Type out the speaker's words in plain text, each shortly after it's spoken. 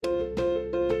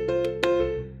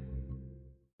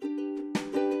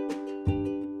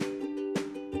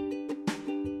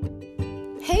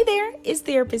It's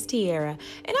Therapist Tiara,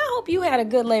 and I hope you had a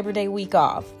good Labor Day week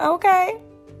off, okay?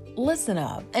 Listen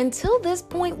up. Until this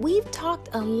point, we've talked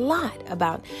a lot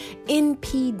about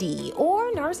NPD,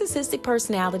 or narcissistic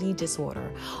personality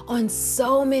disorder, on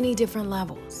so many different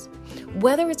levels.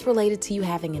 Whether it's related to you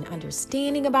having an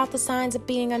understanding about the signs of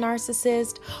being a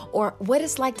narcissist, or what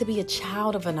it's like to be a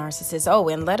child of a narcissist. Oh,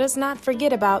 and let us not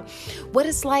forget about what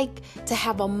it's like to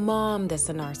have a mom that's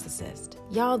a narcissist.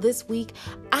 Y'all, this week,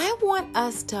 I want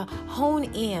us to hone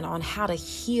in on how to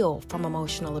heal from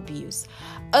emotional abuse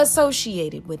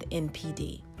associated with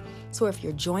NPD. So if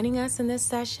you're joining us in this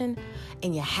session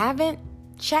and you haven't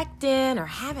checked in or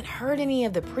haven't heard any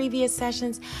of the previous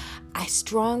sessions, I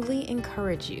strongly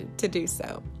encourage you to do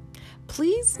so.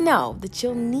 Please know that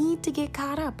you'll need to get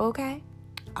caught up, okay?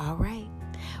 All right.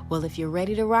 Well, if you're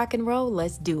ready to rock and roll,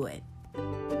 let's do it.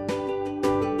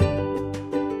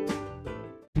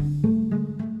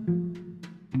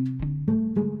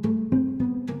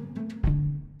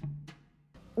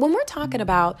 When we're talking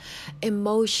about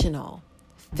emotional,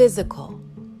 physical,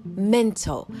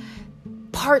 mental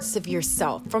parts of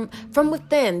yourself from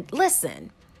within,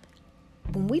 listen,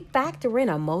 when we factor in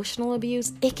emotional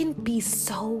abuse, it can be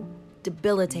so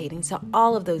debilitating to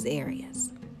all of those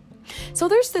areas. So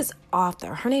there's this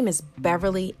author, her name is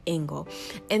Beverly Engel,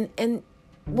 and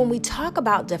when we talk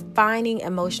about defining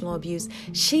emotional abuse,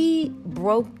 she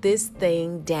broke this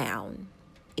thing down.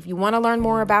 If you want to learn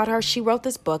more about her, she wrote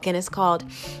this book, and it's called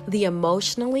The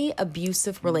Emotionally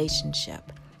Abusive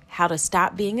Relationship: How to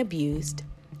Stop Being Abused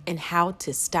and How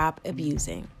to Stop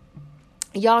Abusing.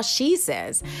 Y'all, she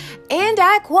says, and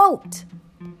I quote,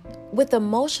 "With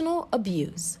emotional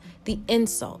abuse, the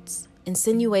insults,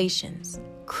 insinuations,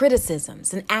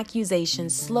 criticisms, and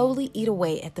accusations slowly eat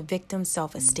away at the victim's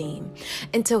self-esteem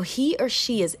until he or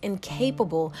she is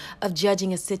incapable of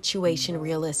judging a situation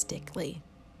realistically.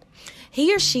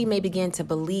 He or she may begin to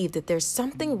believe that there's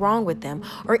something wrong with them,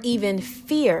 or even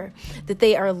fear that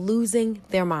they are losing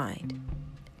their mind.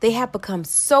 They have become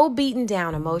so beaten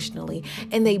down emotionally,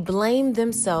 and they blame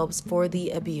themselves for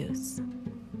the abuse."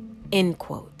 End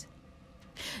quote.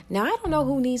 Now, I don't know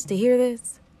who needs to hear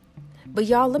this, but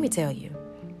y'all, let me tell you,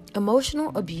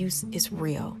 emotional abuse is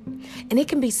real, and it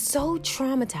can be so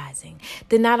traumatizing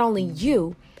that not only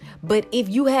you, but if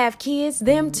you have kids,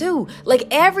 them too. Like,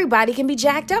 everybody can be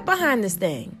jacked up behind this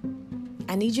thing.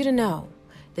 I need you to know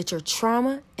that your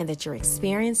trauma and that your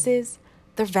experiences,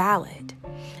 they're valid.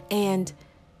 And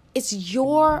it's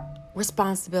your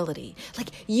responsibility. Like,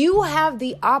 you have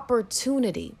the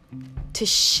opportunity to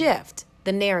shift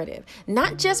the narrative,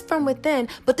 not just from within,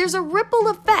 but there's a ripple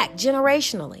effect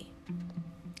generationally.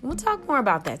 We'll talk more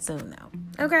about that soon,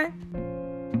 though. Okay?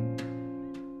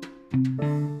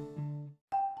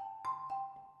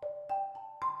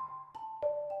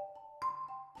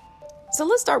 So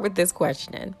let's start with this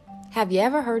question. Have you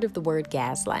ever heard of the word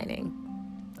gaslighting?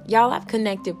 Y'all, I've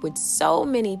connected with so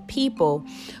many people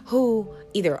who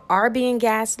either are being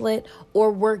gaslit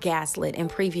or were gaslit in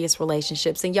previous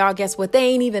relationships. And y'all, guess what? They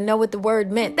ain't even know what the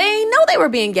word meant. They ain't know they were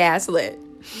being gaslit.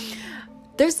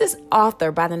 There's this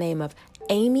author by the name of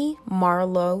Amy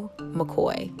Marlowe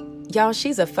McCoy. Y'all,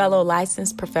 she's a fellow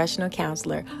licensed professional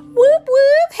counselor. Whoop,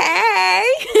 whoop, hey.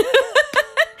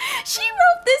 She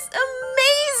wrote this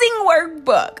amazing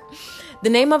workbook. The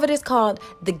name of it is called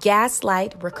The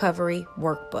Gaslight Recovery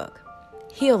Workbook: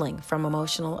 Healing from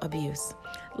Emotional Abuse.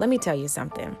 Let me tell you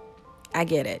something. I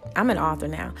get it. I'm an author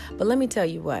now, but let me tell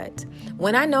you what.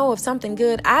 When I know of something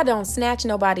good, I don't snatch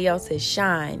nobody else's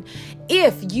shine.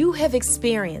 If you have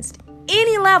experienced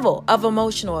any level of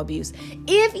emotional abuse,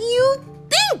 if you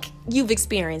think you've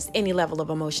experienced any level of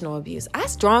emotional abuse, I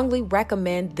strongly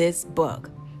recommend this book.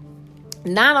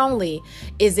 Not only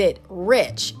is it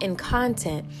rich in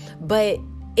content, but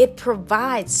it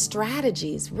provides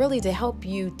strategies really to help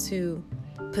you to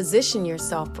position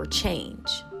yourself for change.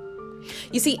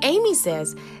 You see, Amy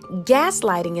says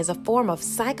gaslighting is a form of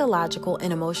psychological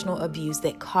and emotional abuse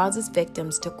that causes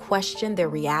victims to question their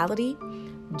reality,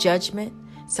 judgment,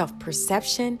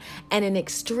 self-perception, and in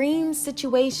extreme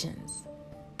situations,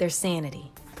 their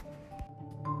sanity.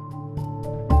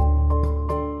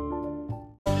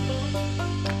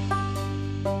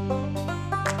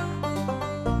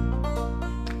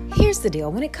 Here's the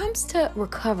deal. When it comes to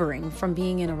recovering from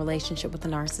being in a relationship with a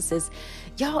narcissist,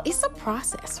 y'all, it's a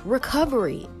process.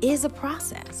 Recovery is a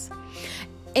process.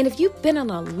 And if you've been in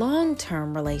a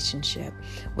long-term relationship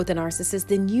with a narcissist,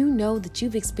 then you know that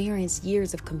you've experienced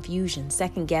years of confusion,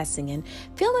 second guessing, and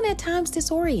feeling at times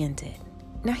disoriented.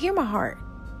 Now, hear my heart.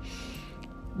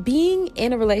 Being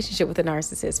in a relationship with a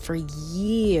narcissist for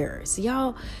years,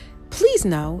 y'all, please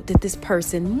know that this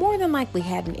person more than likely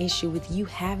had an issue with you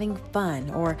having fun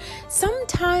or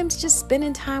sometimes just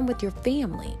spending time with your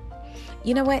family.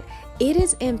 You know what? It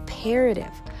is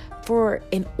imperative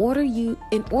in order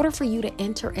for you to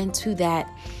enter into that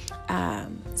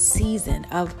season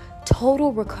of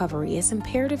total recovery. It's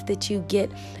imperative that you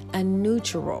get a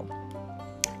neutral,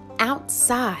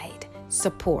 outside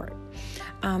support.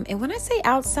 And when I say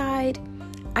outside,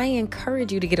 I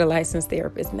encourage you to get a licensed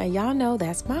therapist. Now, y'all know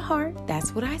that's my heart.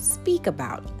 That's what I speak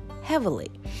about heavily.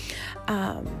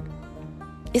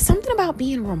 It's something about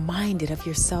being reminded of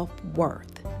your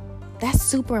self-worth. That's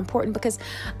super important because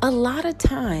a lot of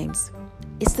times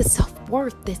it's the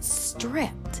self-worth that's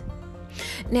stripped.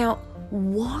 Now,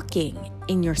 walking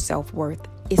in your self-worth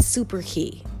is super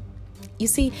key. You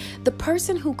see, the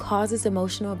person who causes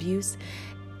emotional abuse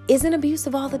isn't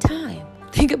abusive all the time.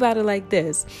 Think about it like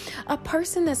this. A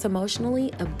person that's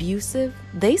emotionally abusive,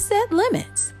 they set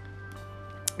limits.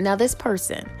 Now, this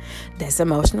person that's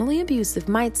emotionally abusive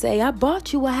might say, I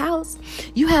bought you a house.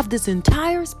 You have this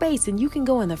entire space and you can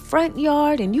go in the front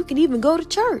yard and you can even go to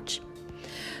church.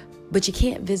 But you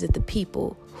can't visit the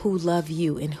people who love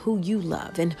you and who you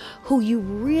love and who you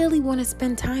really want to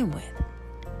spend time with.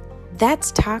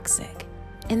 That's toxic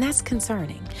and that's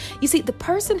concerning. You see, the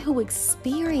person who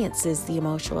experiences the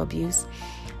emotional abuse,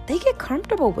 they get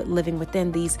comfortable with living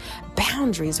within these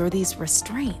boundaries or these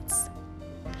restraints.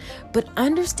 But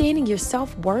understanding your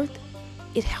self-worth,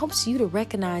 it helps you to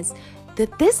recognize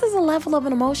that this is a level of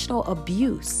an emotional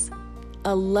abuse,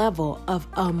 a level of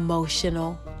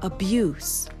emotional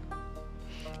abuse.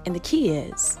 And the key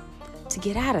is to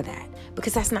get out of that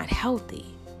because that's not healthy.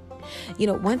 You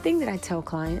know, one thing that I tell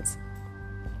clients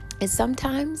is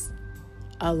sometimes,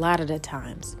 a lot of the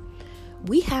times,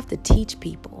 we have to teach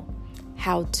people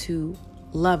how to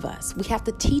love us. We have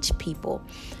to teach people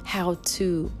how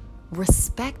to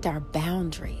respect our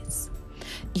boundaries.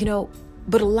 You know,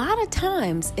 but a lot of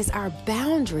times it's our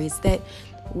boundaries that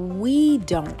we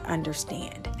don't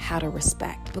understand how to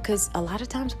respect because a lot of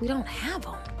times we don't have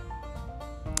them.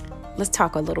 Let's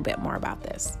talk a little bit more about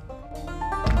this.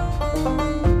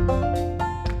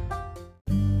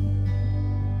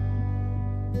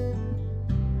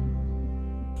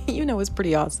 You know, it's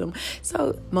pretty awesome.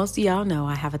 So most of y'all know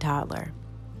I have a toddler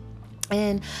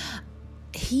and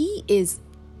he is,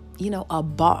 you know, a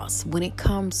boss when it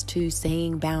comes to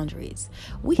saying boundaries.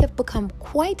 We have become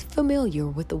quite familiar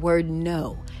with the word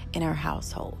no in our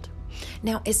household.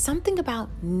 Now, it's something about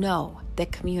no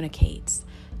that communicates.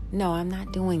 No, I'm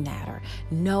not doing that. Or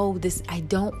no, I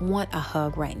don't want a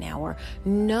hug right now. Or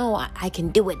no, I can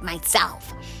do it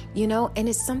myself. You know, and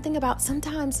it's something about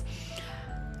sometimes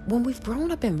when we've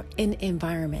grown up in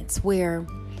environments where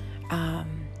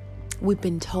we've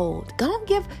been told, go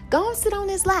and sit on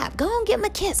his lap, go and give him a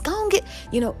kiss, go and get,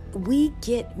 you know, we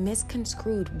get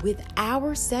misconstrued with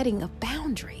our setting of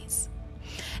boundaries.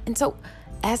 And so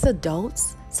as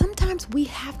adults, sometimes we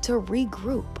have to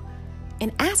regroup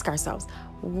and ask ourselves,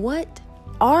 what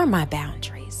are my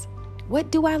boundaries?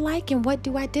 What do I like and what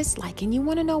do I dislike? And you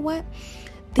want to know what?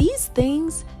 These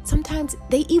things, sometimes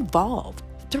they evolve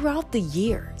throughout the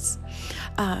years.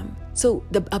 So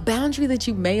a boundary that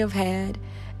you may have had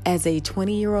as a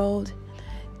 20-year-old,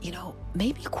 you know,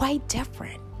 may be quite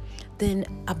different than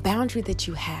a boundary that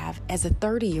you have as a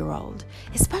 30-year-old,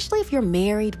 especially if you're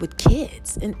married with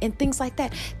kids and things like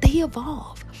that. They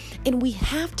evolve. And we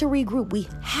have to regroup. We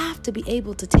have to be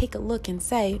able to take a look and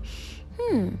say,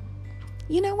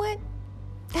 you know what?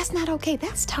 That's not okay.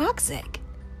 That's toxic.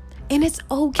 And it's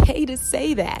okay to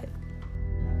say that.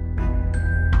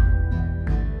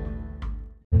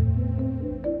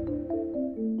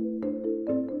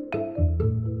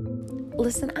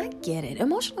 Listen, I get it.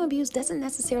 Emotional abuse doesn't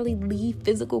necessarily leave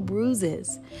physical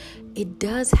bruises. It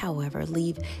does, however,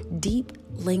 leave deep,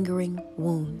 lingering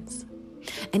wounds.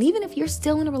 And even if you're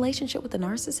still in a relationship with a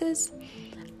narcissist,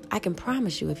 I can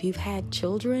promise you, if you've had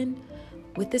children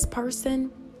with this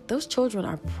person, those children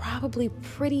are probably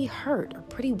pretty hurt or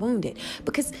pretty wounded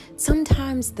because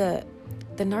sometimes the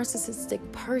narcissistic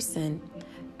person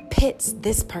pits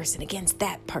this person against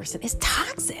that person. It's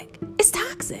toxic. It's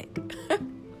toxic.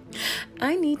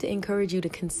 I need to encourage you to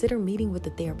consider meeting with a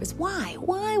therapist. Why?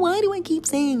 Why do I keep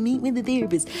saying meet with a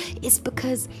therapist? It's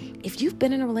because if you've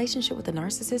been in a relationship with a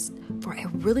narcissist for a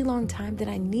really long time, then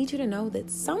I need you to know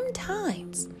that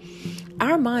sometimes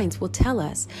our minds will tell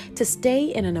us to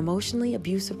stay in an emotionally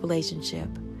abusive relationship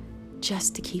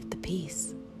just to keep the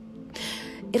peace.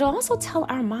 It'll also tell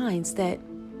our minds that,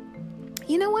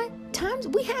 you know what?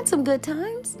 We had some good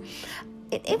times.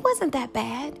 It wasn't that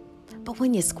bad. But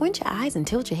when you squint your eyes and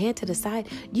tilt your head to the side,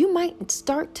 you might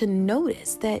start to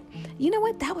notice that, you know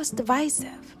what, that was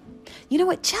divisive. You know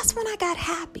what, just when I got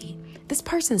happy, this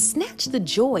person snatched the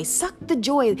joy, sucked the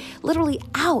joy literally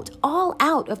all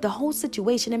out of the whole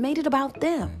situation and made it about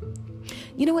them.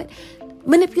 You know what,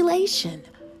 manipulation.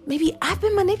 Maybe I've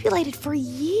been manipulated for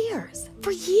years.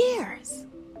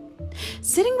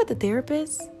 Sitting with a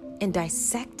therapist and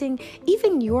dissecting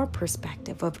even your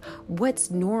perspective of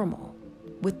what's normal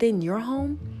within your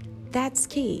home, that's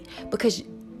key, because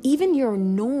even your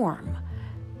norm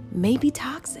may be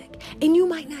toxic and you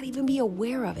might not even be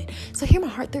aware of it. So hear my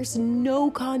heart, there's no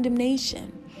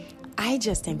condemnation. I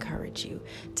just encourage you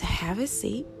to have a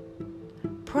seat,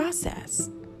 process,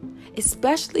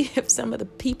 especially if some of the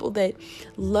people that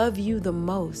love you the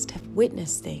most have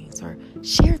witnessed things or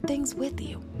shared things with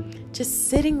you. Just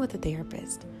sitting with a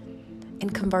therapist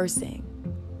and conversing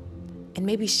and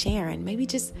maybe sharing, maybe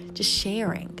just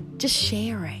sharing.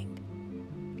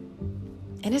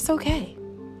 And it's okay.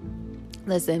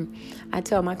 Listen, I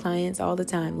tell my clients all the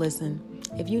time, listen,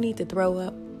 if you need to throw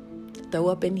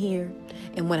up in here.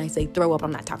 And when I say throw up,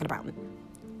 I'm not talking about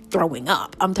throwing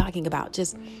up. I'm talking about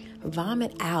just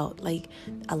vomit out, like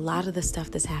a lot of the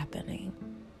stuff that's happening.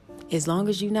 As long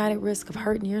as you're not at risk of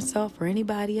hurting yourself or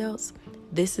anybody else,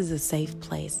 this is a safe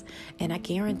place. And I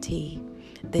guarantee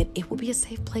that it will be a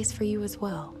safe place for you as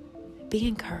well. Be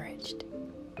encouraged.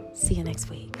 See you next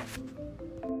week.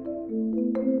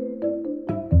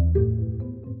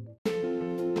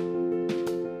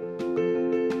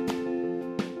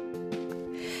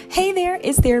 Hey there,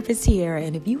 it's Therapist Tiara,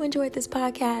 and if you enjoyed this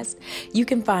podcast, you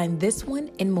can find this one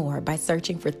and more by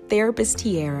searching for Therapist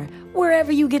Tiara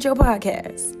wherever you get your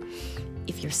podcasts.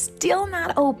 If you're still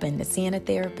not open to seeing a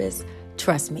therapist,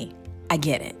 trust me, I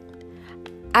get it.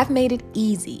 I've made it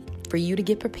easy for you to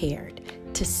get prepared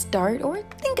to start or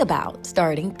think about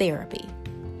starting therapy.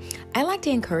 I like to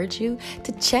encourage you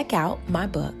to check out my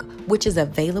book, which is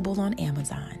available on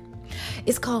Amazon.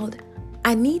 It's called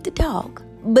I Need to Talk,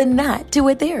 but Not to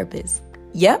a Therapist.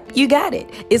 Yep, you got it.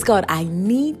 It's called I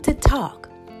Need to Talk,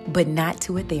 but Not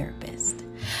to a Therapist.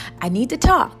 I need to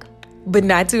talk, but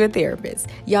not to a therapist.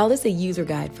 Y'all, it's a user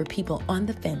guide for people on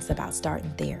the fence about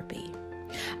starting therapy.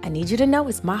 I need you to know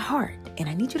it's my heart, and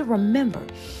I need you to remember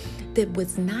that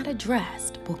what's not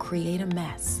addressed will create a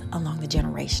mess along the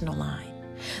generational line.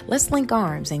 Let's link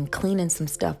arms and cleaning some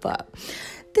stuff up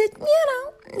that,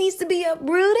 needs to be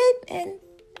uprooted and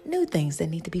new things that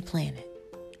need to be planted.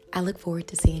 I look forward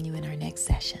to seeing you in our next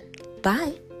session.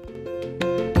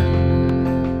 Bye.